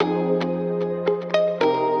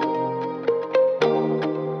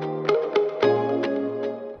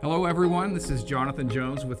everyone. This is Jonathan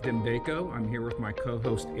Jones with DEMDACO. I'm here with my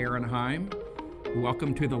co-host Aaron Heim.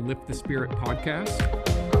 Welcome to the Lift the Spirit podcast.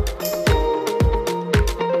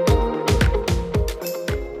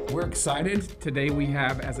 We're excited. Today we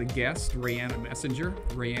have as a guest Rayanna Messenger.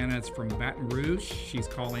 Rayanna is from Baton Rouge. She's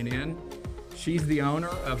calling in. She's the owner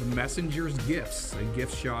of Messenger's Gifts, a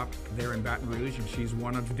gift shop there in Baton Rouge, and she's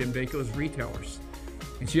one of DEMDACO's retailers.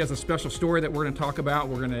 And she has a special story that we're going to talk about.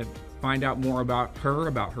 We're going to find out more about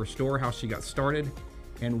her store, how she got started,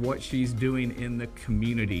 and what she's doing in the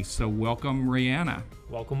community. So welcome, Rayanna.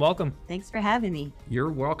 Welcome, welcome. Thanks for having me. You're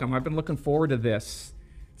welcome. I've been looking forward to this.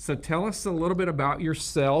 So tell us a little bit about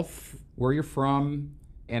yourself, where you're from,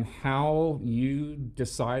 and how you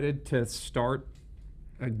decided to start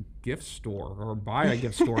a gift store or buy a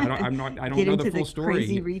gift store. I don't know the full story.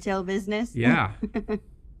 Crazy retail business. Yeah.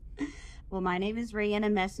 Well, my name is Rayanna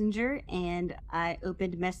Messenger, and I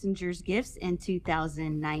opened Messenger's Gifts in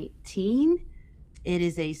 2019. It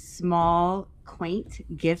is a small,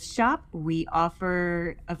 quaint gift shop. We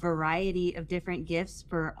offer a variety of different gifts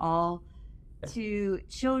for all to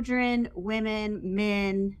children, women,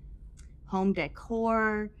 men, home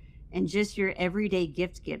decor, and just your everyday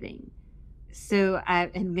gift giving. So I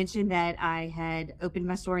had mentioned that I had opened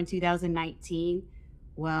my store in 2019.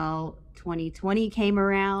 Well, 2020 came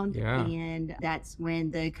around, and that's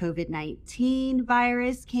when the COVID-19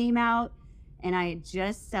 virus came out, and I had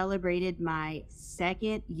just celebrated my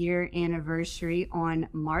second year anniversary on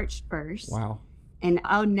March 1st. Wow. And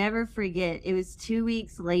I'll never forget, it was 2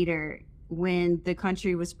 weeks later when the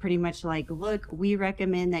country was pretty much like, look, we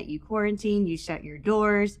recommend that you quarantine, you shut your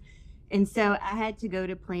doors. And so I had to go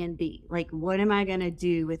to plan B. Like, what am I going to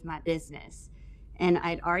do with my business? And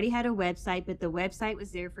I'd already had a website, but the website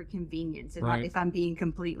was there for convenience, if I'm being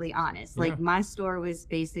completely honest. Like, my store was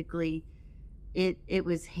basically, it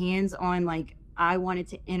was hands-on, like, I wanted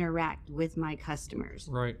to interact with my customers.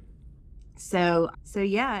 Right. So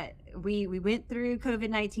yeah, we went through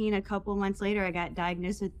COVID-19. A couple months later, I got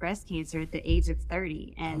diagnosed with breast cancer at the age of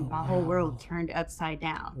 30, and my whole world turned upside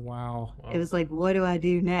down. Wow. It was like, what do I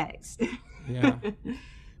do next? Yeah.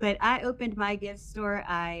 But I opened my gift store.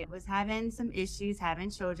 I was having some issues having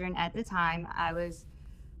children at the time. I was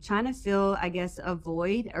trying to fill, I guess, a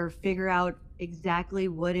void or figure out exactly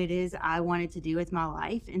what it is I wanted to do with my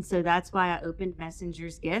life. And so that's why I opened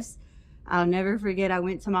Messenger's Gifts. I'll never forget, I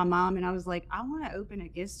went to my mom and I was like, I want to open a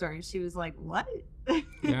gift store. And she was like, what?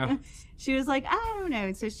 Yeah. She was like, I don't know.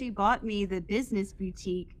 And so she bought me the Business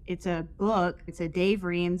Boutique. It's a book. It's a Dave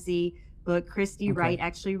Ramsey book. Christy Wright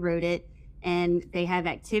actually wrote it. And they have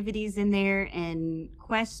activities in there and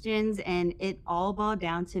questions, and it all boiled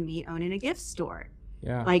down to me owning a gift store.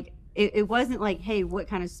 Yeah. Like, it wasn't like, hey, what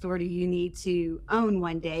kind of store do you need to own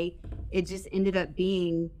one day? It just ended up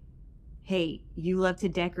being, hey, you love to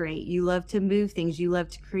decorate, you love to move things, you love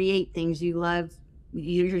to create things, you're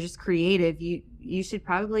just creative. You should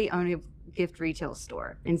probably own a gift retail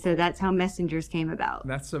store. And so that's how Messengers came about.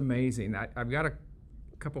 That's amazing. I've got a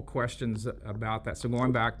couple questions about that. So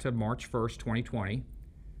going back to March 1st, 2020,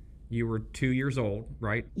 you were 2 years old,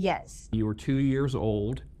 right? Yes. You were 2 years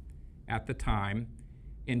old at the time.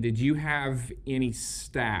 And did you have any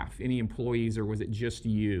staff, any employees, or was it just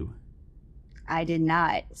you? I did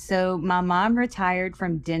not. So my mom retired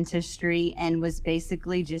from dentistry and was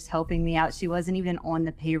basically just helping me out. She wasn't even on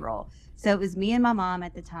the payroll. So it was me and my mom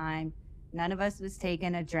at the time. None of us was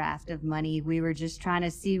taking a draft of money. We were just trying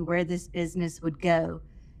to see where this business would go.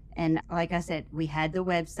 And like I said, we had the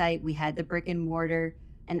website, we had the brick and mortar,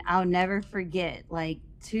 and I'll never forget, like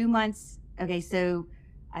 2 months. Okay, so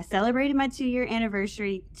I celebrated my 2-year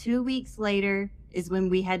anniversary. 2 weeks later is when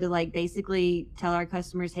we had to like basically tell our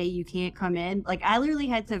customers, hey, you can't come in. Like, I literally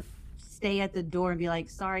had to stay at the door and be like,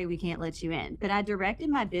 sorry, we can't let you in. But I directed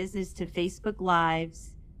my business to Facebook Lives.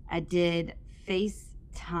 I did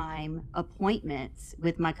FaceTime appointments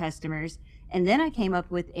with my customers. And then I came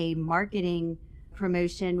up with a marketing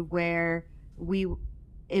promotion where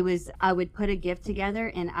I would put a gift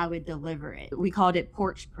together and I would deliver it. We called it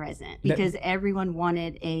Porch Present because everyone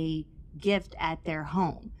wanted a gift at their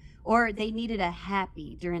home, or they needed a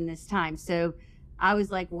happy during this time. So I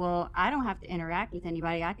was like, well, I don't have to interact with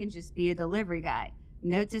anybody. I can just be a delivery guy.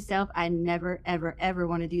 Note to self, I never, ever, ever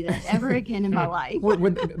want to do that ever again in my life.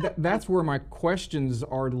 That's where my questions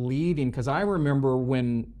are leading, because I remember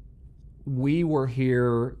when we were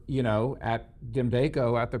here, at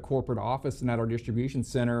DEMDACO, at the corporate office and at our distribution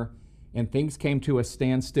center, and things came to a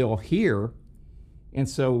standstill here. And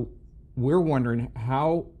so we're wondering,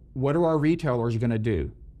 what are our retailers going to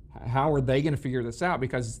do? How are they going to figure this out?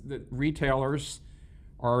 Because the retailers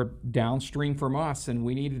are downstream from us, and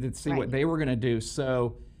we needed to see what they were going to do.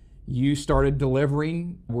 So you started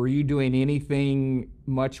delivering. Were you doing anything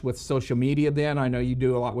much with social media then? I know you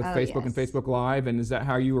do a lot with Facebook and Facebook Live, and is that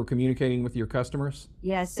how you were communicating with your customers?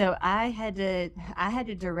 Yeah, so I had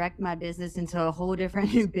to direct my business into a whole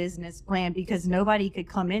different new business plan because nobody could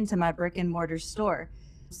come into my brick and mortar store.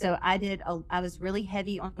 So I was really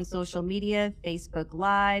heavy on social media, Facebook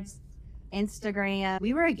Lives, Instagram.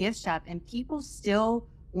 We were a gift shop and people still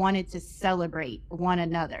wanted to celebrate one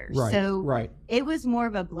another. Right, so right. It was more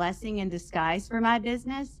of a blessing in disguise for my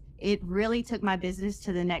business. It really took my business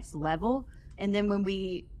to the next level. And then when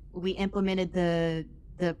we implemented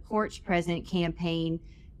the porch present campaign,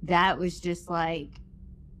 that was just like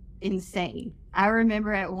insane. I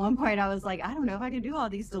remember at one point I was like, I don't know if I can do all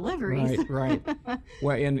these deliveries. Right.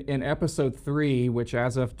 Well, in episode 3, which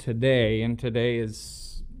as of today, and today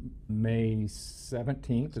is May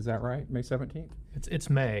 17th, is that right? May 17th? It's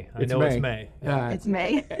May. It's May. It's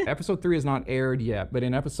May. Episode 3 is not aired yet, but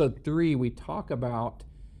in episode 3, we talk about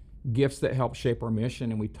gifts that help shape our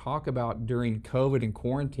mission, and we talk about during COVID and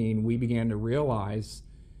quarantine, we began to realize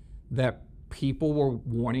that people were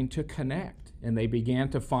wanting to connect, and they began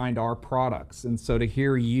to find our products. And so to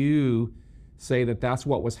hear you say that that's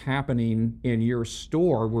what was happening in your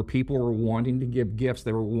store, where people were wanting to give gifts,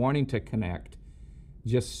 they were wanting to connect,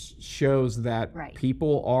 just shows that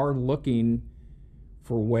people are looking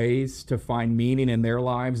for ways to find meaning in their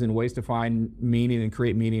lives and ways to find meaning and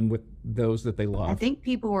create meaning with those that they love. I think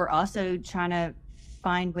people were also trying to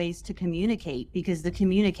find ways to communicate because the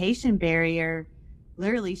communication barrier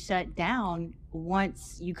literally shut down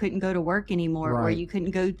once you couldn't go to work anymore or you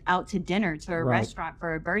couldn't go out to dinner to a restaurant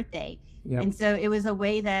for a birthday. Yep. And so it was a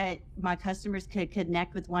way that my customers could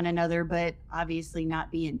connect with one another, but obviously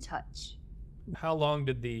not be in touch. How long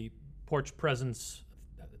did the porch presence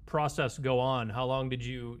process go on? How long did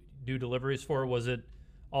you do deliveries for? Was it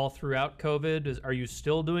all throughout COVID? Are you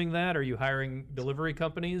still doing that? Are you hiring delivery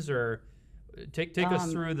companies, or take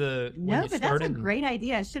us through the when no, you but started? That's a great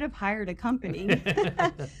idea. I should have hired a company.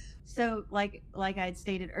 So like I had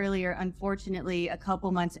stated earlier, unfortunately, a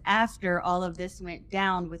couple months after all of this went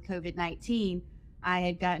down with COVID-19, I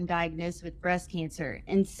had gotten diagnosed with breast cancer.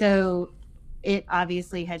 And so it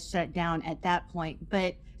obviously had shut down at that point.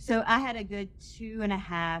 But so I had a good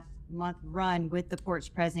 2.5 month run with the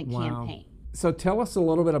Porch Present campaign. So tell us a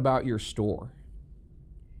little bit about your store.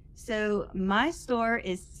 So my store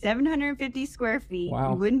is 750 square feet.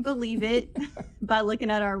 Wow. You wouldn't believe it by looking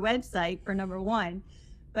at our website, for number one.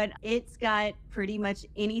 But it's got pretty much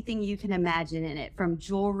anything you can imagine in it, from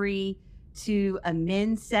jewelry to a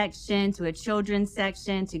men's section, to a children's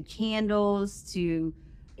section, to candles, to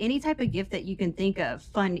any type of gift that you can think of.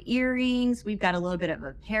 Fun earrings. We've got a little bit of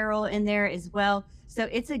apparel in there as well. So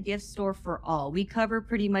it's a gift store for all. We cover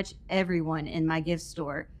pretty much everyone in my gift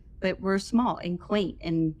store, but we're small and quaint,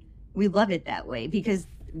 and we love it that way because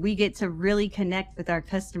we get to really connect with our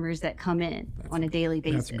customers that come in on a daily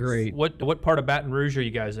basis. That's great. What part of Baton Rouge are you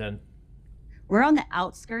guys in? We're on the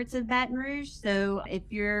outskirts of Baton Rouge. So if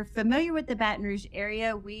you're familiar with the Baton Rouge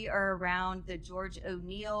area, we are around the George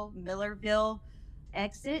O'Neill, Millerville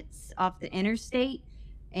exits off the interstate,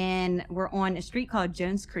 and we're on a street called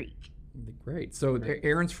Jones Creek. Great. So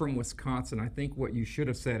Aaron's from Wisconsin. I think what you should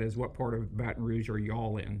have said is, what part of Baton Rouge are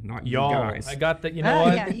y'all in, not you guys. I got that. You know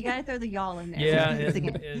what? Yeah, you got to throw the y'all in there. Yeah,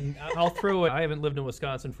 and I'll throw it. I haven't lived in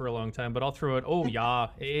Wisconsin for a long time, but I'll throw it. Oh, yeah.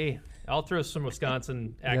 Hey, I'll throw some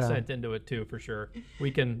Wisconsin accent into it too, for sure.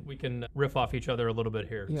 We can riff off each other a little bit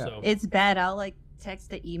here. Yeah. So It's bad. I'll like text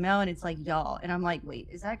the email and it's like y'all, and I'm like, wait,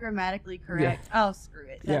 is that grammatically correct? Oh, screw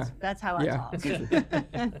it. That's how I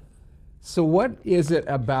talk. So what is it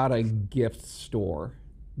about a gift store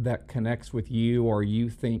that connects with you, or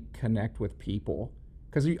you think connect with people?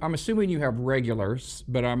 Because I'm assuming you have regulars,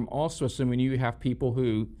 but I'm also assuming you have people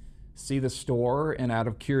who see the store and out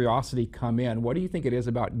of curiosity come in. What do you think it is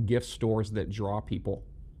about gift stores that draw people?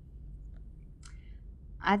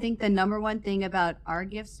 I think the number one thing about our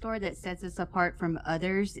gift store that sets us apart from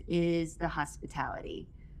others is the hospitality.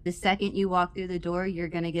 The second you walk through the door, you're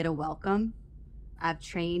going to get a welcome. I've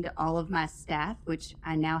trained all of my staff, which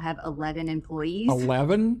I now have 11 employees.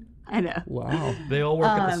 11? I know. Wow. they all work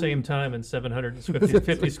at the same time in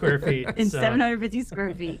 750 square feet. In 750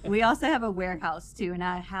 square feet. We also have a warehouse too, and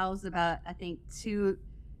I house about, I think, two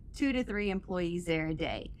to three employees there a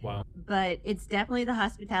day. Wow. But it's definitely the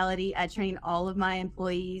hospitality. I train all of my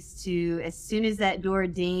employees to, as soon as that door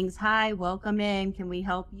dings, hi, welcome in, can we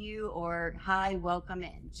help you? Or hi, welcome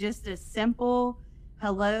in. Just a simple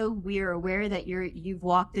hello, we are aware that you've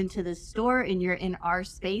walked into the store and you're in our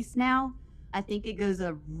space now. I think it goes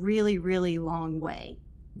a really, really long way.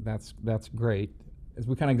 That's great. as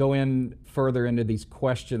we kind of go in further into these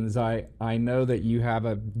questions, I know that you have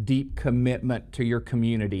a deep commitment to your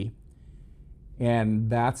community, and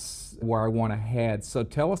that's where I want to head. So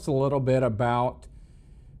tell us a little bit about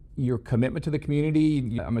your commitment to the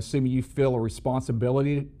community. I'm assuming you feel a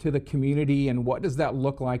responsibility to the community, and what does that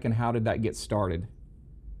look like, and how did that get started?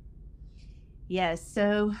 Yes,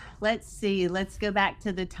 so let's see. Let's go back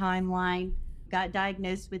to the timeline. Got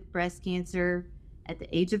diagnosed with breast cancer at the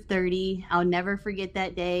age of 30. I'll never forget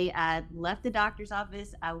that day. I left the doctor's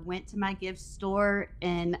office. I went to my gift store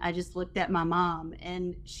and I just looked at my mom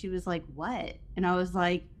and she was like, "What?" And I was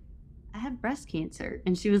like, "I have breast cancer."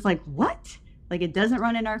 And she was like, "What?" Like, it doesn't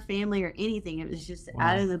run in our family or anything. It was just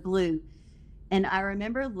out of the blue. And I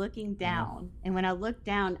remember looking down, and when I looked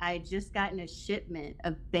down, I had just gotten a shipment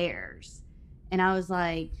of bears. And I was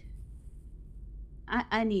like,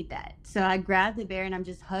 I need that. So I grabbed the bear and I'm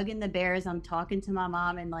just hugging the bear as I'm talking to my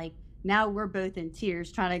mom. And like, now we're both in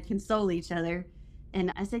tears trying to console each other.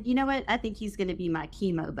 And I said, "You know what? I think he's going to be my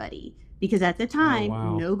chemo buddy." Because at the time,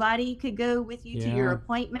 nobody could go with you to your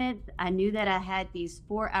appointment. I knew that I had these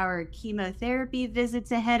 4-hour chemotherapy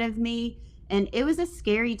visits ahead of me. And it was a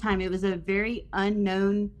scary time. It was a very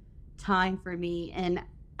unknown time for me. And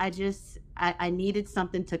I needed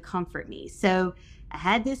something to comfort me. So I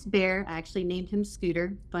had this bear. I actually named him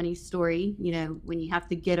Scooter. Funny story. You know, when you have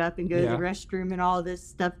to get up and go to the restroom and all this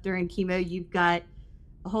stuff during chemo, you've got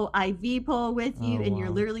a whole IV pole with you and you're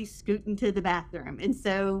literally scooting to the bathroom. And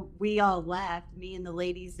so we all laughed, me and the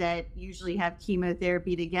ladies that usually have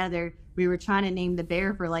chemotherapy together. We were trying to name the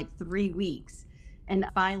bear for like 3 weeks. And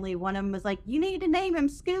finally one of them was like, "You need to name him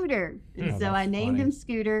Scooter." And so I named him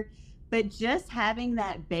Scooter. But just having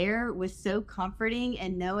that bear was so comforting,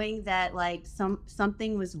 and knowing that like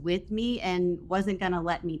something was with me and wasn't going to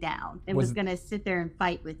let me down and was going to sit there and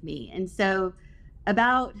fight with me. And so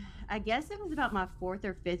I guess it was about my 4th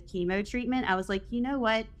or 5th chemo treatment, I was like, you know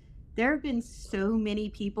what? There have been so many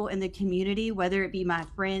people in the community, whether it be my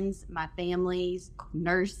friends, my families,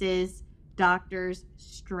 nurses, doctors,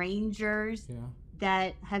 strangers,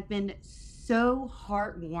 that have been so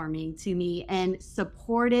heartwarming to me and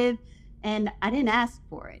supportive. And I didn't ask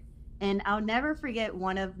for it. And I'll never forget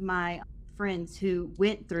one of my friends who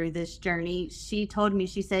went through this journey. She told me,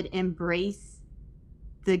 she said, "Embrace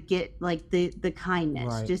the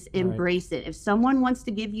kindness. Just embrace it. If someone wants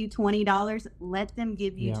to give you $20, let them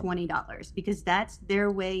give you $20, because that's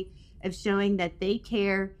their way of showing that they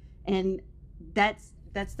care, and that's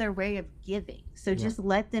their way of giving. So just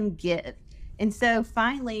let them give." And so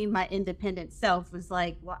finally my independent self was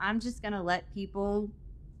like, well, I'm just going to let people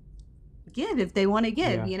give if they want to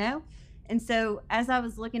give, you know? And so as I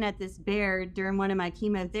was looking at this bear during one of my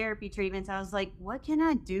chemotherapy treatments, I was like, what can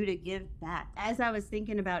I do to give back? As I was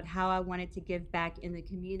thinking about how I wanted to give back in the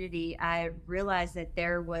community, I realized that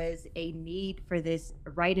there was a need for this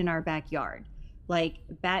right in our backyard. Like,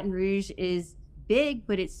 Baton Rouge is big,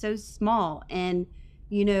 but it's so small. And,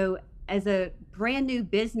 you know, as a brand new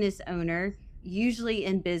business owner, usually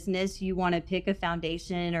in business, you want to pick a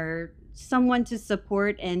foundation or someone to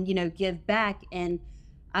support and, you know, give back. And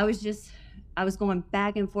I was going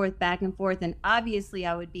back and forth. And obviously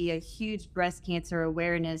I would be a huge breast cancer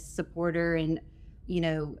awareness supporter and, you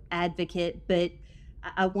know, advocate, but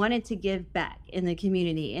I wanted to give back in the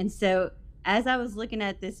community. And so as I was looking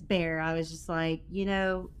at this bear, I was just like, you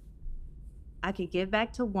know, I could give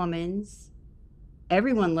back to Woman's.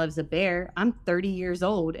 Everyone loves a bear. I'm 30 years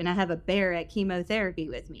old and I have a bear at chemotherapy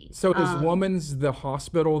with me. So is Woman's the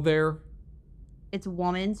hospital there? It's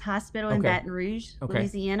Woman's Hospital in Baton Rouge,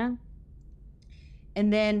 Louisiana.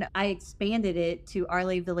 And then I expanded it to Our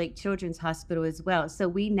Lady of the Lake Children's Hospital as well. So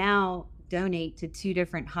we now donate to 2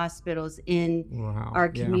 different hospitals in our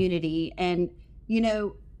community. And, you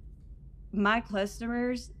know, my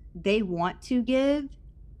customers, they want to give,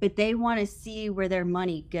 but they want to see where their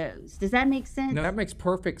money goes. Does that make sense? No, that makes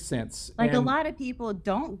perfect sense. Like, a lot of people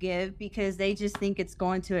don't give because they just think it's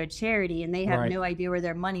going to a charity and they have no idea where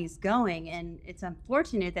their money's going. And it's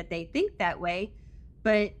unfortunate that they think that way.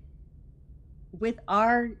 But with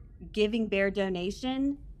our Giving Bear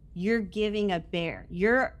donation, you're giving a bear.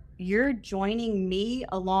 You're joining me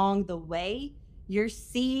along the way. You're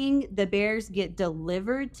seeing the bears get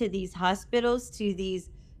delivered to these hospitals, to these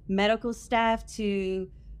medical staff, to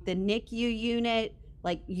the NICU unit.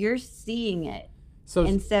 Like, you're seeing it.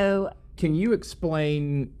 So can you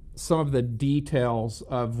explain some of the details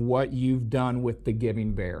of what you've done with the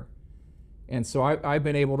Giving Bear? And so I've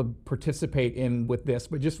been able to participate with this,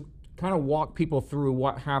 but just kind of walk people through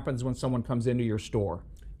what happens when someone comes into your store.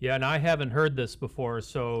 Yeah, and I haven't heard this before,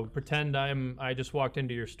 so pretend I just walked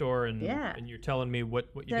into your store and Yeah. and you're telling me what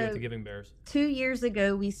you do with the Giving Bears. 2 years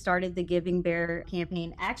ago, we started the Giving Bear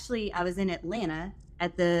campaign. Actually, I was in Atlanta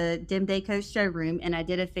at the DEMDACO showroom, and I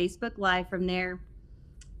did a Facebook Live from there.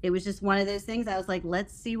 It was just one of those things. I was like,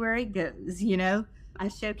 let's see where it goes, you know? I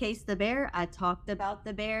showcased the bear, I talked about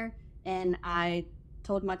the bear, and I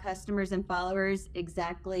told my customers and followers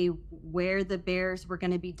exactly where the bears were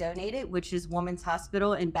going to be donated, which is Women's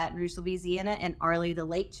Hospital in Baton Rouge, Louisiana, and Arley the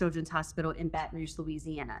Lake Children's Hospital in Baton Rouge,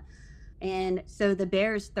 Louisiana. And so the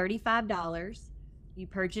bear is $35. You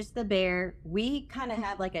purchase the bear. We kind of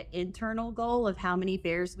have like an internal goal of how many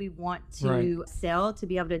bears we want to sell to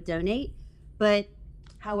be able to donate. But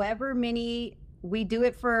however many, we do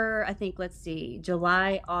it for, I think, let's see,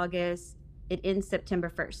 July, August, it ends September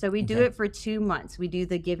 1st. So we do it for 2 months. We do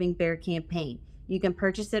the Giving Bear campaign. You can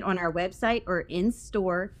purchase it on our website or in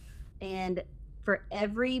store. And for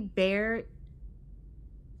every bear,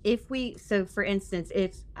 so for instance,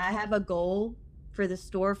 if I have a goal for the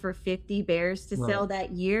store for 50 bears to sell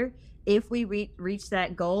that year, if we reach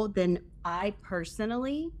that goal, then I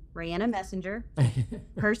personally, Rayanna Messenger,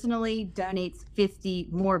 personally donates 50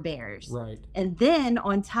 more bears. Right. And then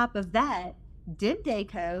on top of that,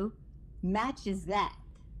 DEMDACO matches that.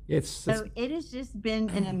 So it has just been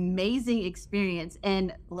an amazing experience.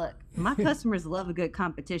 And look, my customers love a good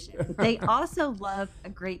competition, but they also love a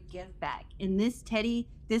great give back. And this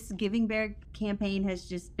Giving Bear campaign has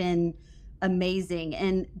just been amazing.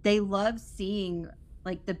 And they love seeing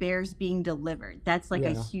like the bears being delivered. That's like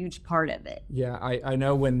a huge part of it. Yeah, I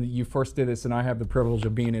know when you first did this, and I have the privilege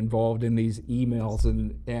of being involved in these emails,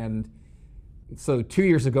 and so 2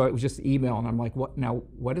 years ago it was just email, and I'm like,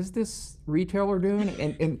 what is this retailer doing?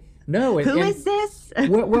 And no, who is this?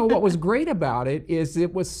 well, what was great about it is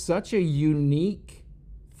it was such a unique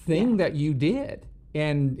thing that you did,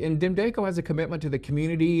 and DEMDACO has a commitment to the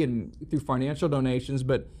community and through financial donations,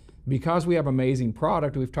 but because we have amazing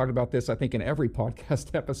product, we've talked about this, I think, in every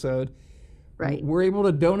podcast episode, we're able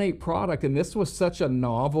to donate product. And this was such a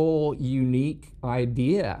novel, unique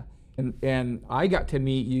idea. And I got to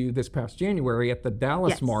meet you this past January at the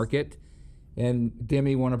Dallas market. And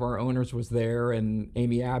Demi, one of our owners, was there, and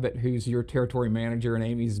Amy Abbott, who's your territory manager, and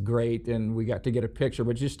Amy's great. And we got to get a picture.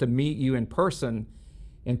 But just to meet you in person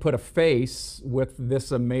and put a face with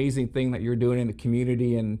this amazing thing that you're doing in the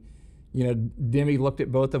community. And you know, Demi looked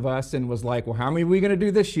at both of us and was like, well, how many are we going to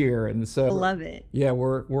do this year? And so, love it. Yeah,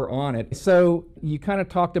 we're on it. So you kind of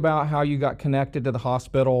talked about how you got connected to the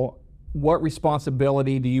hospital. What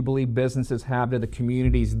responsibility do you believe businesses have to the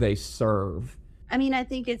communities they serve? I mean, I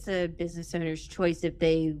think it's a business owner's choice if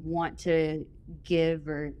they want to give,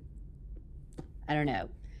 or I don't know.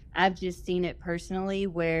 I've just seen it personally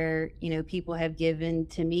where, you know, people have given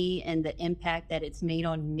to me and the impact that it's made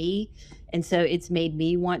on me. And so it's made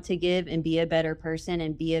me want to give and be a better person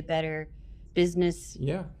and be a better business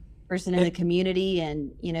person in the community.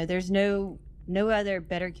 And, you know, there's no other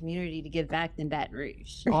better community to give back than Baton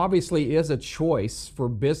Rouge. Obviously is a choice for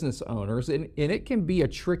business owners. And it can be a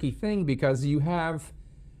tricky thing because you have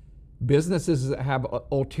businesses that have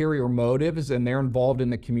ulterior motives and they're involved in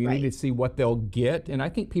the community to see what they'll get. And I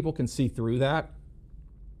think people can see through that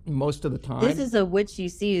most of the time. This is what you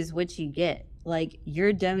see is what you get. Like,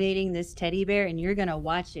 you're donating this teddy bear and you're going to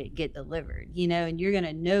watch it get delivered, you know, and you're going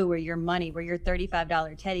to know where your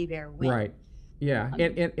 $35 teddy bear went. Right. Yeah.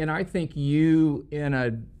 And I think you, in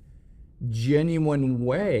a genuine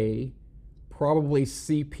way, probably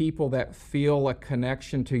see people that feel a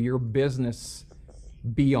connection to your business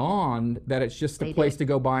beyond that it's just a place to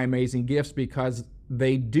go buy amazing gifts, because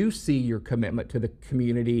they do see your commitment to the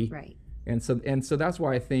community. Right. And so that's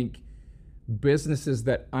why I think businesses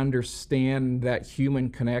that understand that human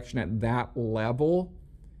connection at that level,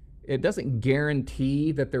 it doesn't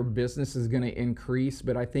guarantee that their business is going to increase,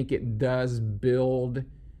 but I think it does build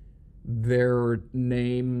their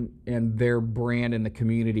name and their brand in the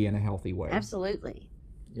community in a healthy way. Absolutely.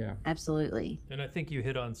 Yeah. Absolutely. And I think you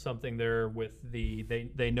hit on something there with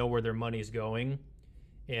they know where their money's going,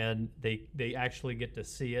 and they actually get to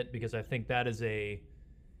see it, because I think that is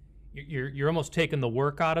you're almost taking the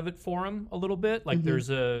work out of it for them a little bit. Like there's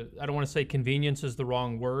I don't want to say convenience is the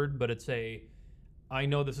wrong word, but it's I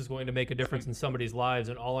know this is going to make a difference in somebody's lives,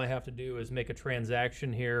 and all I have to do is make a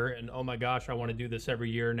transaction here, and oh my gosh, I want to do this every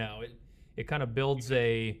year now. It kind of builds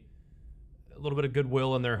a little bit of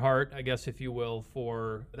goodwill in their heart, I guess, if you will,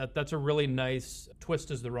 for that. That's a really nice,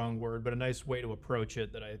 twist is the wrong word, but a nice way to approach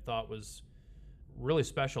it that I thought was really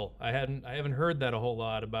special. I haven't heard that a whole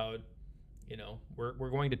lot about, you know, we're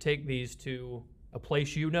going to take these to a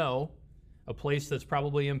place, you know, a place that's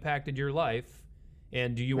probably impacted your life,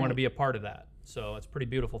 And do you want to be a part of that? So it's a pretty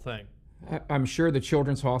beautiful thing. I'm sure the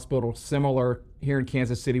Children's Hospital, similar here in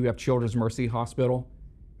Kansas City, we have Children's Mercy Hospital.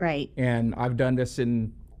 Right. And I've done this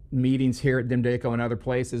in meetings here at DEMDACO and other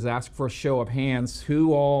places, ask for a show of hands.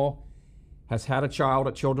 Who all has had a child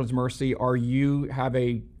at Children's Mercy, or you have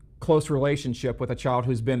a close relationship with a child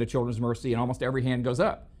who's been to Children's Mercy? And almost every hand goes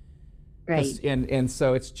up. Right. And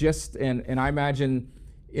so it's just, and I imagine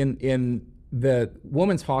in the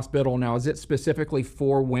women's hospital now, is it specifically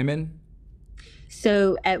for women?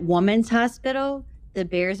 So at Women's Hospital, the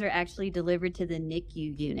bears are actually delivered to the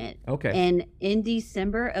NICU unit. Okay. And in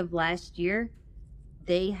December of last year,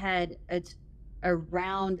 they had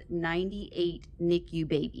around 98 NICU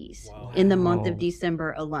babies in the month of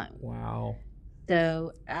December alone. Wow.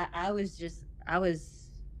 So I was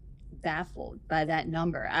baffled by that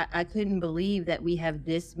number. I couldn't believe that we have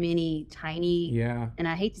this many tiny, and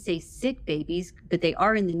I hate to say sick babies, but they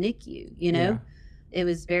are in the NICU, you know? It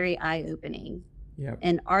was very eye-opening. Yep.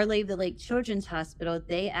 And Our Lady of the Lake Children's Hospital,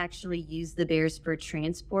 they actually use the bears for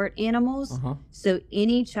transport animals. So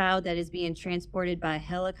any child that is being transported by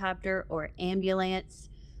helicopter or ambulance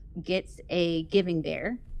gets a giving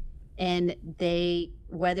bear. And they,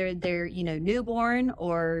 whether they're, newborn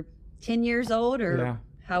or 10 years old or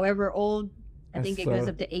however old, I think it goes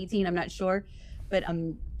up to 18, I'm not sure. But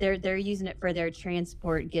they're using it for their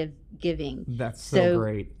transport giving. That's so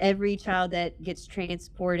great. Every child that gets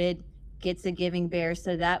transported gets a giving bear,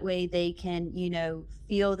 so that way they can,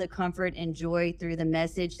 feel the comfort and joy through the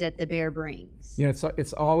message that the bear brings.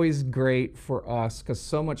 It's always great for us because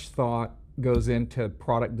so much thought goes into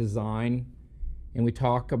product design, and we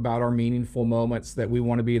talk about our meaningful moments, that we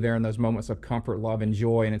want to be there in those moments of comfort, love, and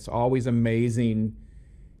joy. And it's always amazing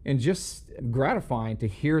and just gratifying to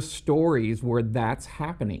hear stories where that's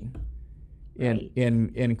happening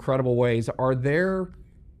in incredible ways. Are there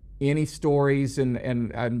any stories,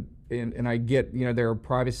 and I get, there are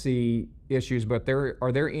privacy issues, but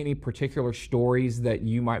are there any particular stories that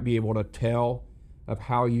you might be able to tell of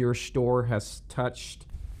how your store has touched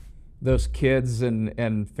those kids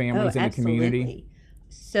and families in the community?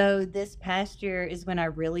 So this past year is when I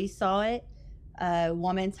really saw it.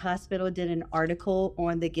 Women's Hospital did an article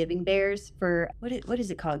on the giving bears for, what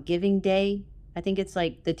is it called? Giving Day? I think it's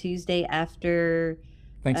like the Tuesday after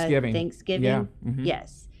Thanksgiving. Thanksgiving. Yeah.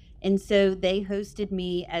 Yes. And so they hosted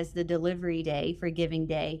me as the delivery day for Giving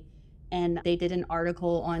Day. And they did an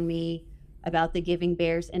article on me about the giving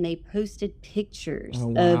bears, and they posted pictures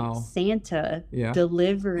of Santa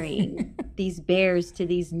delivering these bears to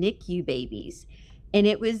these NICU babies. And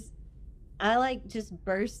I just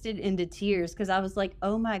bursted into tears because I was like,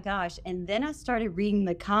 oh my gosh. And then I started reading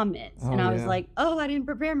the comments and I was like, oh, I didn't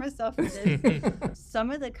prepare myself for this. Some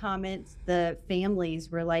of the comments, the families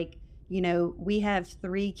were like, we have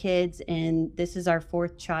 3 kids and this is our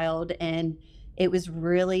 4th child. And it was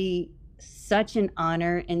really such an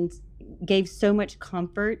honor and gave so much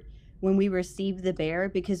comfort when we received the bear,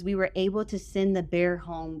 because we were able to send the bear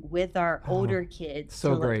home with our older kids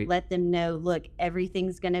to let them know, look,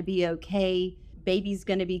 everything's going to be okay. Baby's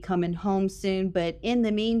going to be coming home soon, but in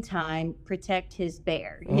the meantime, protect his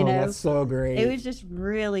bear. That's so great. It was just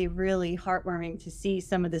really, really heartwarming to see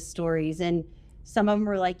some of the stories. And some of them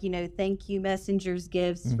were like, thank you, Messenger's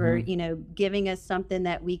gifts, for, giving us something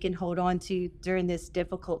that we can hold on to during this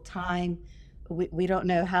difficult time. We don't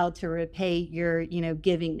know how to repay your,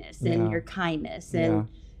 givingness and your kindness. And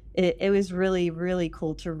it was really, really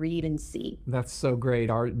cool to read and see. That's so great.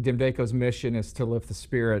 Our DEMDACO's mission is to lift the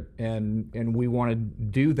spirit, and we want to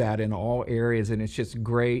do that in all areas. And it's just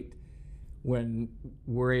great when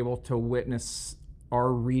we're able to witness our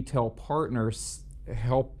retail partners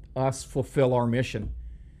help us fulfill our mission.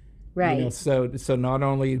 Right. So not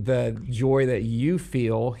only the joy that you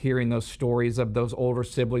feel hearing those stories of those older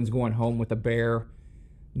siblings going home with a bear,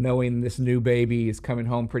 knowing this new baby is coming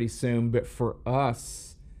home pretty soon, but for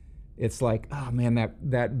us, it's like, oh man,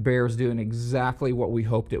 that bear's doing exactly what we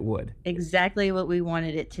hoped it would. Exactly what we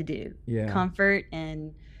wanted it to do. Yeah. Comfort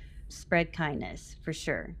and spread kindness, for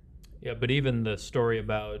sure. Yeah, but even the story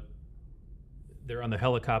about they're on the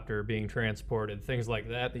helicopter being transported, things like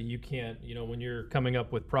that you can't, when you're coming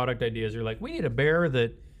up with product ideas, you're like, we need a bear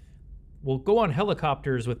that will go on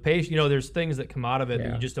helicopters with patients. There's things that come out of it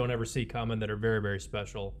that you just don't ever see coming that are very, very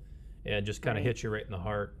special and just kind of hit you right in the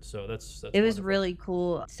heart. So that's it was really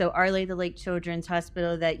cool. So Our Lady of the Lake Children's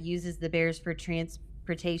Hospital that uses the bears for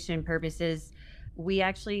transportation purposes, we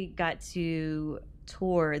actually got to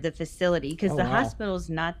tour the facility because the hospital's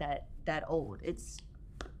not that old.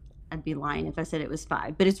 I'd be lying if I said it was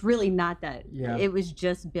 5, but it's really not that. Yeah. It was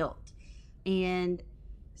just built. And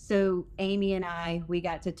So Amy and we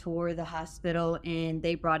got to tour the hospital, and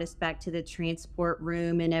they brought us back to the transport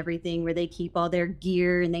room and everything where they keep all their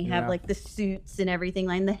gear, and they have Yeah. like the suits and everything,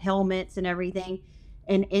 like the helmets and everything.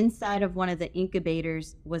 And inside of one of the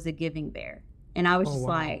incubators was a giving bear. And I was Oh, just wow.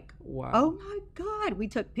 like, Wow. oh my God. We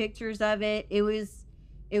took pictures of it. It was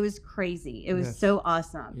crazy. It was Yes. so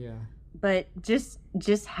awesome. Yeah. But just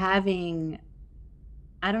having,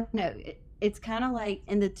 I don't know, it's kind of like,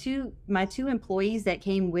 and my two employees that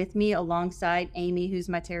came with me alongside Amy, who's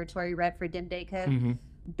my territory rep for DEMDACO, Mm-hmm.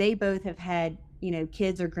 they both have had,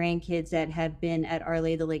 kids or grandkids that have been at Our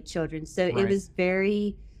Lady of the Lake Children. So Right. it was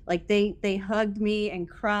very, like, they hugged me and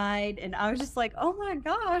cried, and I was just like, oh my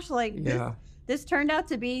gosh, like Yeah. this turned out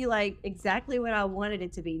to be like exactly what I wanted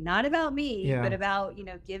it to be. Not about me, Yeah. but about,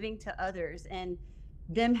 giving to others, and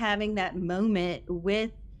them having that moment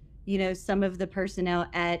with, some of the personnel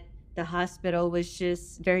at the hospital was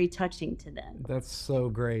just very touching to them. That's so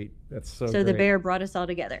great. That's so So the great. bear brought us all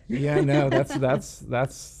together. Yeah, no,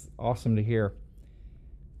 that's awesome to hear.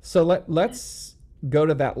 So let's go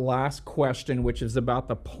to that last question, which is about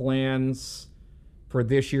the plans for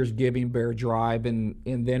this year's Giving Bear Drive, and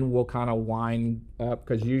then we'll kind of wind up,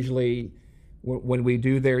 because usually when we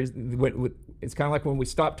do it's kind of like when we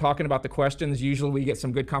stop talking about the questions, usually we get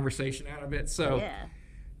some good conversation out of it. So Yeah.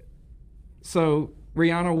 So,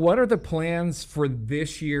 Rayanna, what are the plans for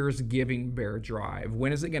this year's Giving Bear Drive?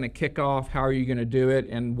 When is it going to kick off? How are you going to do it?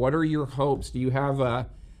 And what are your hopes? Do you have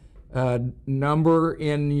a number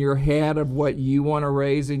in your head of what you want to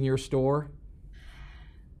raise in your store?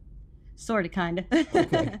 Sort of, kind of.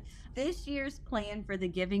 Okay. This year's plan for the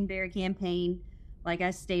Giving Bear campaign, like I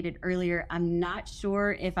stated earlier, I'm not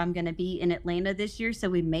sure if I'm going to be in Atlanta this year, so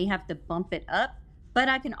we may have to bump it up, but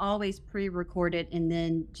I can always pre-record it, and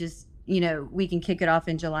then just, we can kick it off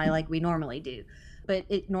in July like we normally do. But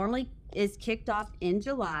it normally is kicked off in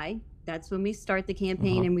July. That's when we start the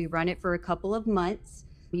campaign, and we run it for a couple of months.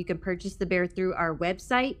 You can purchase the bear through our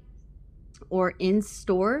website or in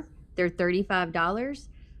store. They're $35.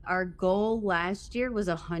 Our goal last year was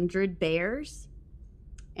 100 bears,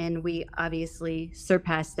 and we obviously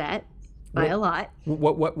surpassed that by a lot.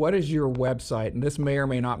 What is your website? And this may or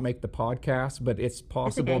may not make the podcast, but it's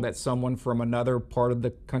possible okay. that someone from another part of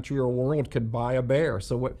the country or world could buy a bear.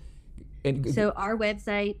 So what? So our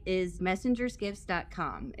website is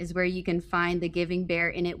messengersgifts.com is where you can find the Giving Bear,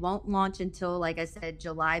 and it won't launch until, like I said,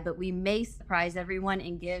 July, but we may surprise everyone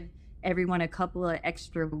and give everyone a couple of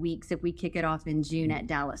extra weeks if we kick it off in June at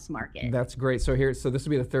Dallas Market. That's great. So this will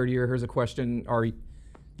be the third year. Here's a question. Are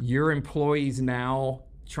your employees now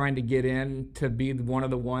trying to get in to be one of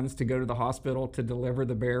the ones to go to the hospital to deliver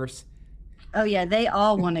the bears? Oh yeah, they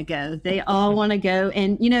all want to go. They all want to go.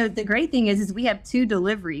 And the great thing is we have 2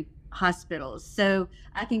 delivery hospitals. So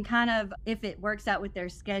I can kind of, if it works out with their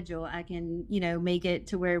schedule, I can, make it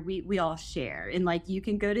to where we all share. And like, you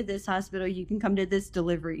can go to this hospital, you can come to this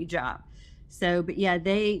delivery job. So, but yeah,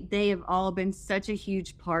 they have all been such a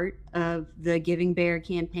huge part of the Giving Bear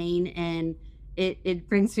campaign. And it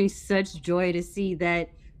brings me such joy to see that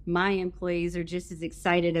my employees are just as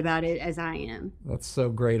excited about it as I am. That's so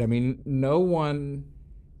great. I mean, no one,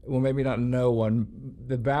 well, maybe not no one,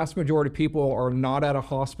 the vast majority of people are not at a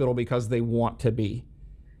hospital because they want to be.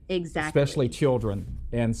 Exactly. Especially children.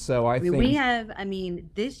 And so I think we have,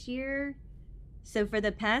 this year, so for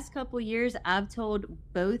the past couple years, I've told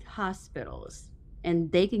both hospitals,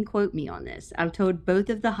 and they can quote me on this. I've told both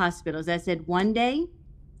of the hospitals, I said, one day,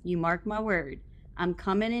 you mark my word, I'm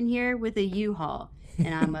coming in here with a U-Haul,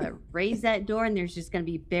 and I'm going to raise that door, and there's just going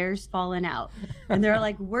to be bears falling out. And they're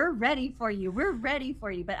like, we're ready for you. We're ready for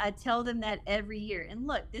you. But I tell them that every year. And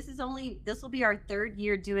look, this will be our 3rd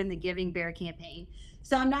year doing the Giving Bear campaign.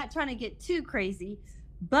 So I'm not trying to get too crazy,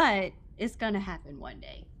 but it's going to happen one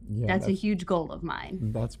day. Yeah, that's a huge goal of mine.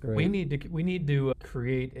 That's great. We need to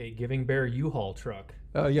create a Giving Bear U-Haul truck.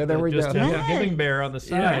 Oh yeah, there we go. Just have a Giving Bear on the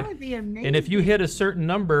side. That would be amazing. And if you hit a certain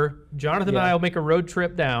number, Jonathan and I will make a road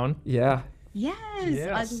trip down. Yeah. Yes,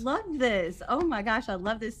 I love this. Oh my gosh, I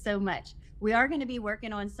love this so much. We are going to be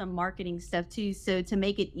working on some marketing stuff too. So to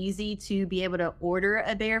make it easy to be able to order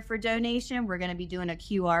a bear for donation, we're going to be doing a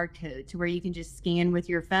QR code to where you can just scan with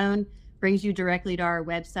your phone, brings you directly to our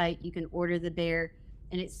website. You can order the bear,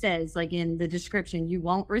 and it says, like in the description, you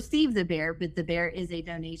won't receive the bear, but the bear is a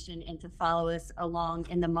donation, and to follow us along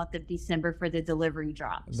in the month of December for the delivery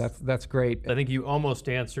drops. That's great. I think you almost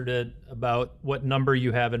answered it about what number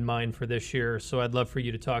you have in mind for this year. So I'd love for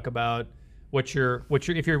you to talk about what your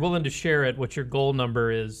if you're willing to share it, what your goal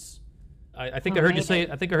number is. I think I heard you say.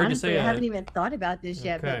 I think I heard Honestly, you say. I haven't even thought about this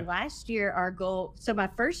yet. Okay. But last year, our goal. So my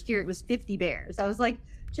first year, it was 50 bears. I was like,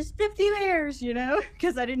 just 50 bears, you know,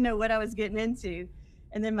 because I didn't know what I was getting into.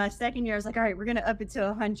 And then my second year, I was like, all right, we're going to up it to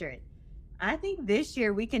 100. I think this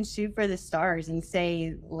year we can shoot for the stars and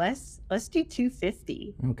say, let's do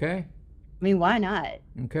 250. Okay. I mean, why not?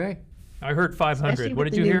 Okay. I heard 500. Especially What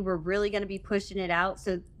with did the you new- hear? We're really going to be pushing it out.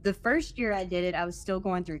 So the first year I did it, I was still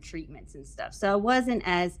going through treatments and stuff. So I wasn't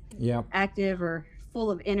as active or full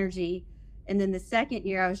of energy. And then the second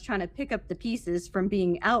year I was trying to pick up the pieces from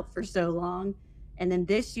being out for so long. And then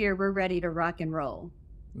this year we're ready to rock and roll.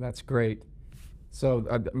 That's great. So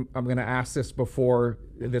I'm going to ask this before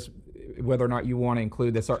this, whether or not you want to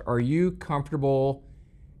include this. Are you comfortable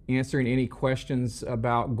answering any questions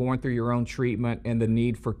about going through your own treatment and the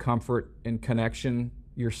need for comfort and connection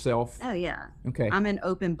yourself? Oh yeah. Okay. I'm an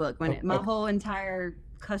open book. My whole entire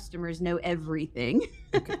customers know everything.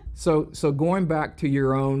 Okay. So going back to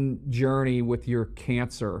your own journey with your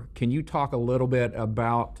cancer, can you talk a little bit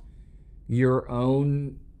about your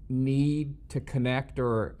own need to connect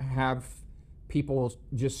or have people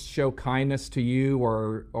just show kindness to you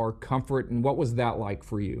or comfort, and what was that like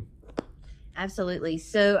for you? Absolutely.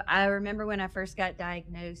 So I remember when I first got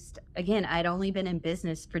diagnosed, again, I'd only been in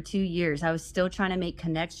business for 2 years. I was still trying to make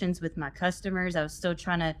connections with my customers. I was still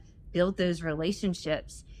trying to build those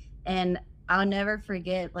relationships. And I'll never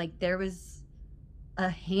forget, like, there was a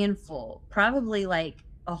handful, probably like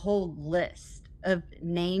a whole list of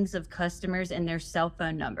names of customers and their cell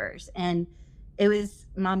phone numbers. And it was,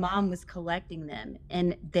 my mom was collecting them,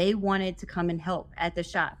 and they wanted to come and help at the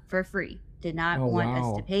shop for free. Did not want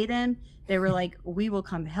us to pay them. They were like, we will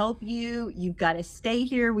come help you. You've got to stay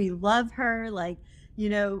here. We love her. Like, you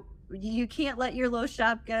know, you can't let your little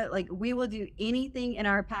shop go. Like, we will do anything in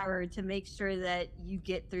our power to make sure that you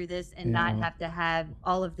get through this and not have to have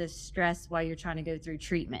all of this stress while you're trying to go through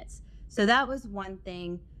treatments. So that was one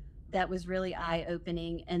thing that was really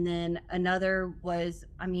eye-opening. And then another was,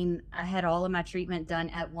 I mean, I had all of my treatment done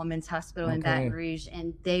at Women's Hospital in Baton Rouge,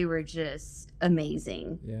 and they were just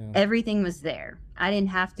amazing. Everything was there. I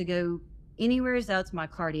didn't have to go anywhere else. My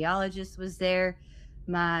cardiologist was there.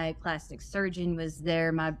 My plastic surgeon was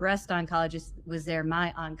there. My breast oncologist was there.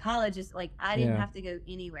 My oncologist, like, I didn't have to go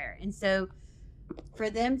anywhere. And so for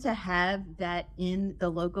them to have that in the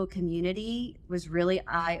local community was really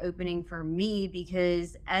eye-opening for me,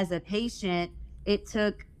 because as a patient, it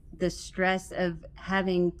took the stress of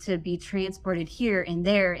having to be transported here and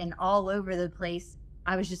there and all over the place.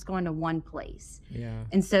 I was just going to one place.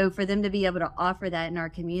 And so for them to be able to offer that in our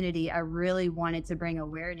community, I really wanted to bring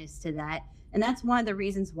awareness to that. And that's one of the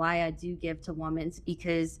reasons why I do give to Women's,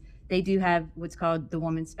 because they do have what's called the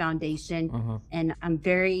Women's Foundation. And I'm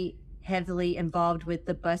very heavily involved with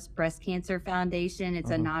the Breast Cancer Foundation. It's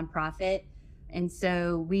a nonprofit. And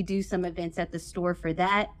so we do some events at the store for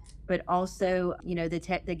that, but also, you know, the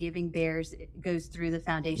Giving Bears goes through the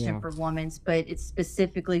Foundation for Women's, but it's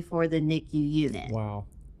specifically for the NICU unit. Wow.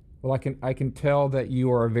 Well, I can tell that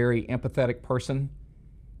you are a very empathetic person,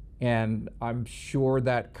 and I'm sure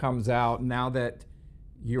that comes out now that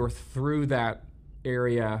you're through that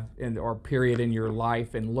area or period in your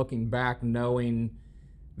life, and looking back, knowing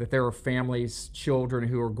that there are families, children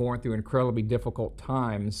who are going through incredibly difficult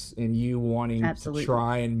times, and you wanting to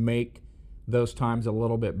try and make those times a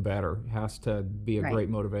little bit better has to be a great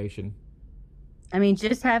motivation. I mean,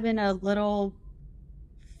 just having a little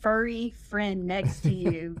furry friend next to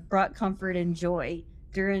you brought comfort and joy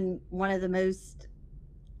during one of the most,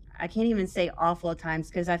 I can't even say awful times,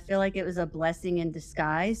 because I feel like it was a blessing in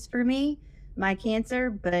disguise for me, my cancer,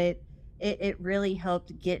 but it really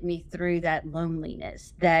helped get me through that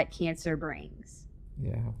loneliness that cancer brings.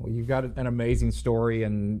 Yeah, well, you've got an amazing story,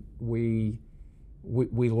 and we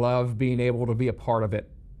love being able to be a part of it.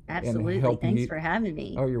 Absolutely. Thanks for having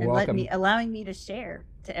me. Oh, you're welcome. Allowing me to share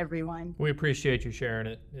to everyone. We appreciate you sharing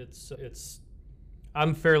it.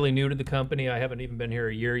 I'm fairly new to the company. I haven't even been here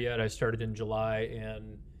a year yet. I started in July,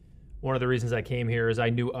 and one of the reasons I came here is I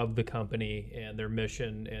knew of the company and their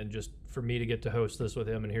mission, and just for me to get to host this with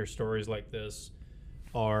him and hear stories like this,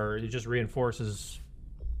 it just reinforces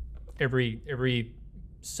every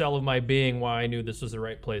cell of my being why I knew this was the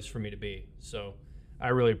right place for me to be. So I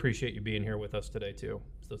really appreciate you being here with us today too.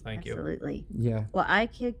 So thank you. Absolutely. Yeah. Well, I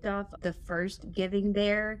kicked off the first Giving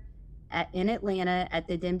Bear in Atlanta at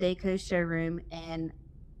the DEMDACO showroom, and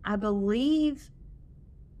I believe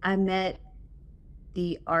I met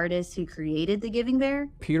the artist who created the Giving Bear.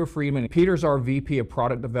 Peter Friedman. Peter's our VP of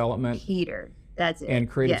Product Development. Peter, that's it. And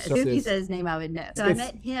Creative Services. If he said his name, I would know. So I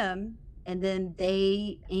met him, and then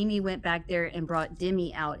Amy went back there and brought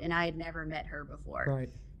Demi out, and I had never met her before. Right.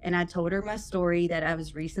 And I told her my story, that I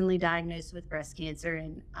was recently diagnosed with breast cancer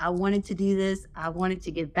and I wanted to do this. I wanted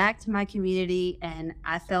to give back to my community. And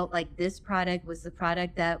I felt like this product was the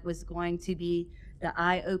product that was going to be the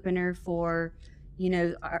eye opener for,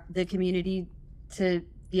 the community, to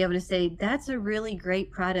be able to say, that's a really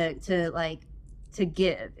great product to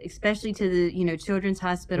give, especially to the, Children's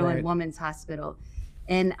Hospital Right. and Women's Hospital.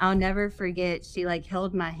 And I'll never forget, she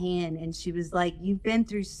held my hand and she was like, you've been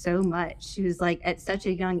through so much. She was like, at such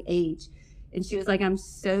a young age. And she was like, I'm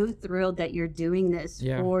so thrilled that you're doing this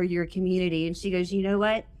for your community. And she goes, you know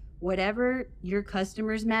what? Whatever your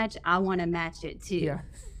customers match, I want to match it too. Yeah.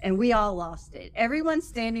 And we all lost it. Everyone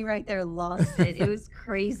standing right there lost it. It was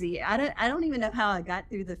crazy. I don't even know how I got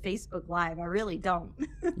through the Facebook Live. I really don't.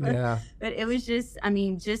 Yeah. But it was just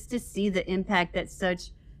to see the impact that such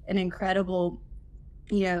an incredible,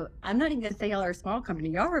 I'm not even going to say y'all are a small company.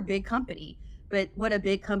 Y'all are a big company. But what a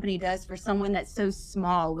big company does for someone that's so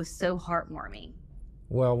small was so heartwarming.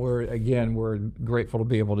 Well, we're grateful to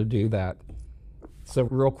be able to do that. So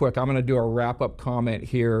real quick, I'm going to do a wrap-up comment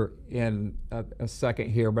here in a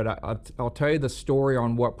second here, but I'll tell you the story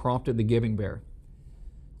on what prompted the Giving Bear.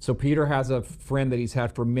 So Peter has a friend that he's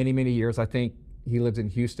had for many, many years. I think he lives in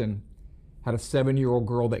Houston, had a 7-year-old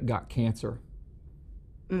girl that got cancer.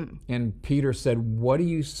 And Peter said, what do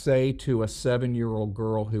you say to a 7-year-old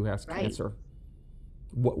girl who has cancer?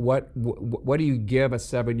 What do you give a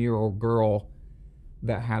 7-year-old girl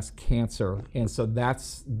that has cancer? And so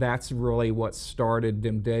that's really what started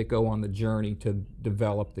DEMDACO on the journey to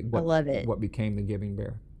develop I love it. What became the Giving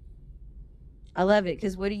Bear. I love it,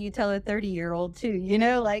 because what do you tell a 30-year-old too?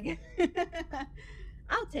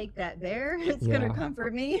 I'll take that bear. It's going to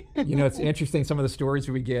comfort me. It's interesting, some of the stories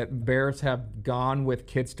we get. Bears have gone with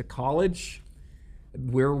kids to college.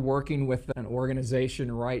 We're working with an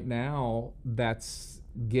organization right now that's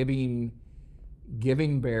giving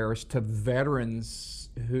bears to veterans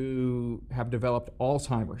who have developed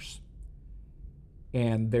Alzheimer's.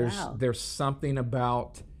 And there's something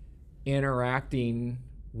about interacting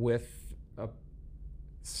with a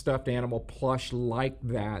stuffed animal plush like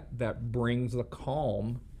that brings the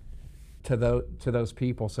calm to those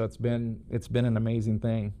people. So it's been an amazing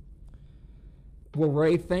thing. Well,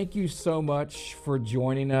 Ray, thank you so much for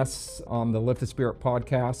joining us on the Lift the Spirit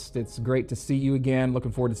podcast. It's great to see you again.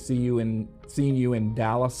 Looking forward to seeing you in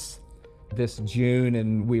Dallas this June,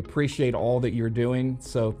 and we appreciate all that you're doing.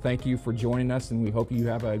 So thank you for joining us, and we hope you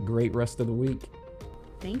have a great rest of the week.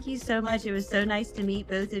 Thank you so much. It was so nice to meet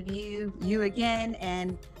both of you again,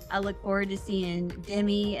 and I look forward to seeing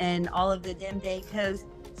Demi and all of the DEMDACO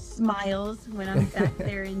smiles when I'm back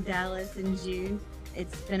there in Dallas in June.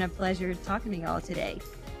 It's been a pleasure talking to y'all today.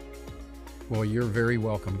 Well, you're very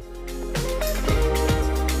welcome.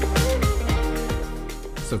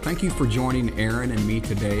 So thank you for joining Aaron and me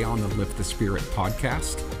today on the Lift the Spirit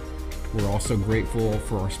podcast. We're also grateful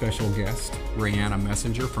for our special guest, Rayanna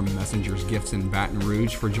Messenger from Messenger's Gifts in Baton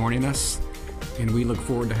Rouge, for joining us. And we look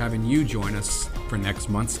forward to having you join us for next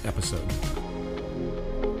month's episode.